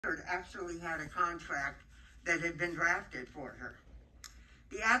Crawford actually had a contract that had been drafted for her.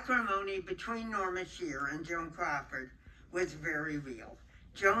 The acrimony between Norma Shear and Joan Crawford was very real.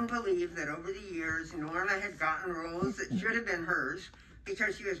 Joan believed that over the years, Norma had gotten roles that should have been hers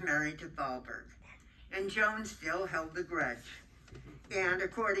because she was married to Thalberg. And Joan still held the grudge. And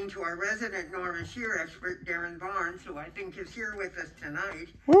according to our resident Norma Shear expert, Darren Barnes, who I think is here with us tonight,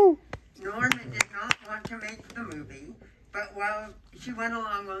 Norma did not want to make the movie, but she went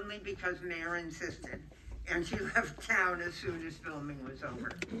along only because Mayer insisted, and she left town as soon as filming was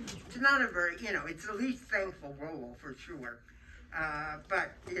over. It's not a very, it's the least thankful role for sure,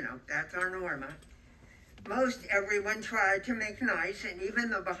 but, that's our Norma. Most everyone tried to make nice, and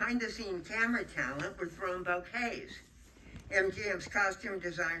even the behind-the-scene camera talent were thrown bouquets. MGM's costume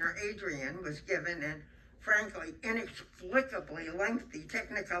designer, Adrian, was given an, frankly, inexplicably lengthy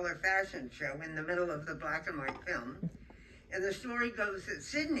Technicolor fashion show in the middle of the black and white film. And the story goes that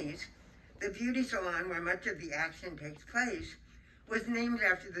Sydney's, the beauty salon where much of the action takes place, was named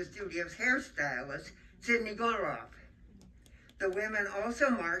after the studio's hairstylist, Sidney Goroff. The women also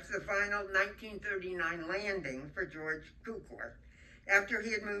marked the final 1939 landing for George Cukor, after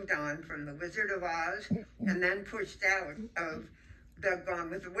he had moved on from The Wizard of Oz and then pushed out of the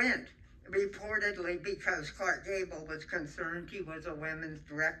Gone with the Wind, reportedly because Clark Gable was concerned he was a women's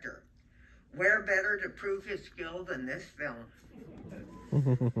director. Where better to prove his skill than this film?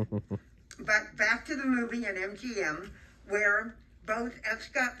 But back to the movie at MGM, where both F.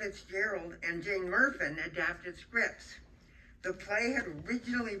 Scott Fitzgerald and Jane Murfin adapted scripts. The play had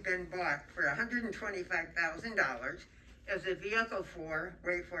originally been bought for $125,000 as a vehicle for,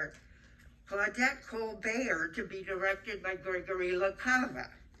 wait for it, Claudette Cole Bayer to be directed by Gregory LaCava.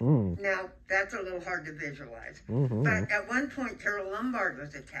 Now, that's a little hard to visualize. But at one point, Carol Lombard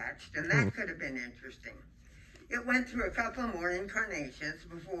was attached, and that could have been interesting. It went through a couple more incarnations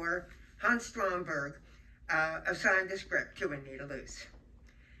before Hans Stromberg assigned the script to Anita Luce.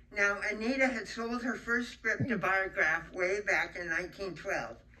 Now, Anita had sold her first script to Biograph way back in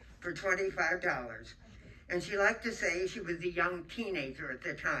 1912 for $25. And she liked to say she was a young teenager at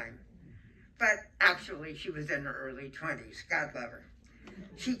the time. But actually, she was in her early 20s. God love her.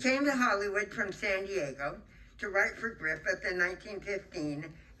 She came to Hollywood from San Diego to write for Griffith in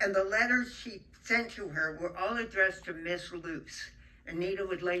 1915, and the letters she sent to her were all addressed to Miss Luce. Anita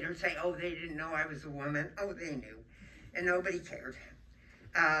would later say, oh, they didn't know I was a woman. Oh, they knew. And nobody cared.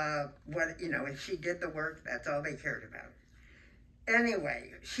 If she did the work, that's all they cared about.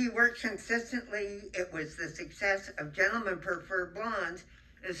 Anyway, she worked consistently. It was the success of Gentlemen Prefer Blondes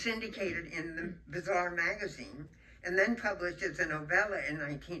as syndicated in the Bazaar magazine and then published as a novella in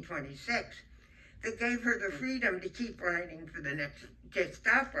 1926 that gave her the freedom to keep writing to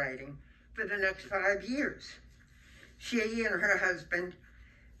stop writing for the next 5 years. She and her husband,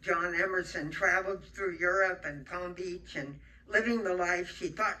 John Emerson, traveled through Europe and Palm Beach and living the life she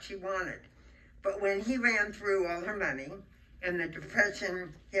thought she wanted. But when he ran through all her money and the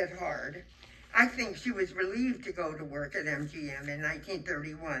Depression hit hard, I think she was relieved to go to work at MGM in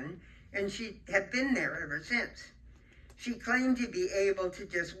 1931, and she had been there ever since. She claimed to be able to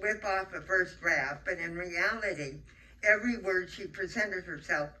just whip off a first draft, but in reality, every word she presented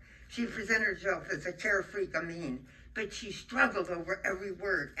herself as a carefree gamine, but she struggled over every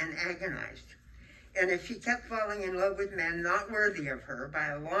word and agonized. And if she kept falling in love with men not worthy of her by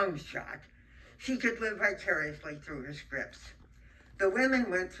a long shot, she could live vicariously through her scripts. The women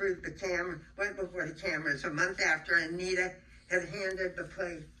went before the cameras a month after Anita had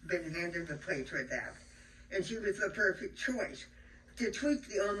been handed the play to adapt. And she was the perfect choice to tweak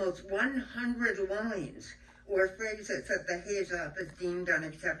the almost 100 lines or phrases that the Hays office deemed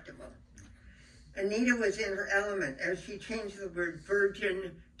unacceptable. Anita was in her element as she changed the word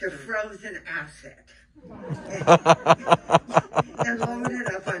virgin to frozen asset and loaded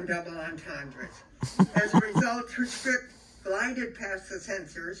up on double entendres. As a result, her script glided past the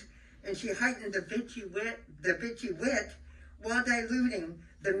censors, and she heightened the bitchy wit while diluting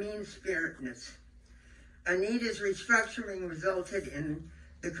the mean-spiritedness. Anita's restructuring resulted in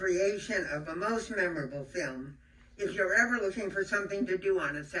the creation of a most memorable film. If you're ever looking for something to do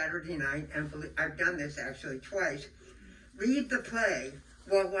on a Saturday night, and I've done this actually twice, read the play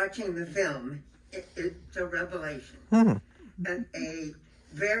while watching the film. It's a revelation. And a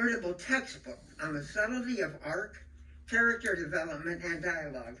veritable textbook on the subtlety of arc, character development, and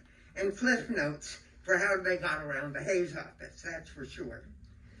dialogue, and cliff notes for how they got around the Hays office, that's for sure.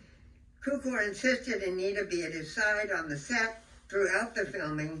 Cukor insisted Anita be at his side on the set throughout the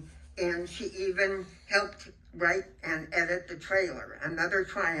filming, and she even helped write and edit the trailer, another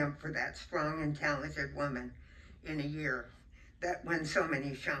triumph for that strong and talented woman in a year that when so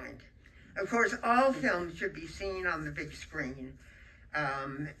many shined. Of course, all films should be seen on the big screen,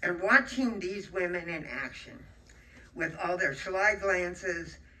 and watching these women in action with all their sly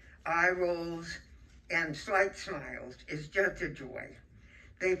glances, eye rolls, and slight smiles is just a joy.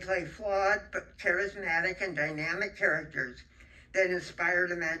 They play flawed but charismatic and dynamic characters that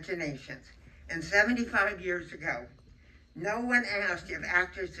inspired imaginations. And 75 years ago, no one asked if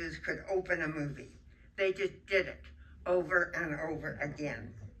actresses could open a movie. They just did it over and over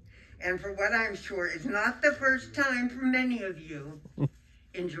again. And for what I'm sure is not the first time for many of you,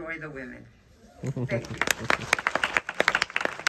 enjoy the women. Thank you.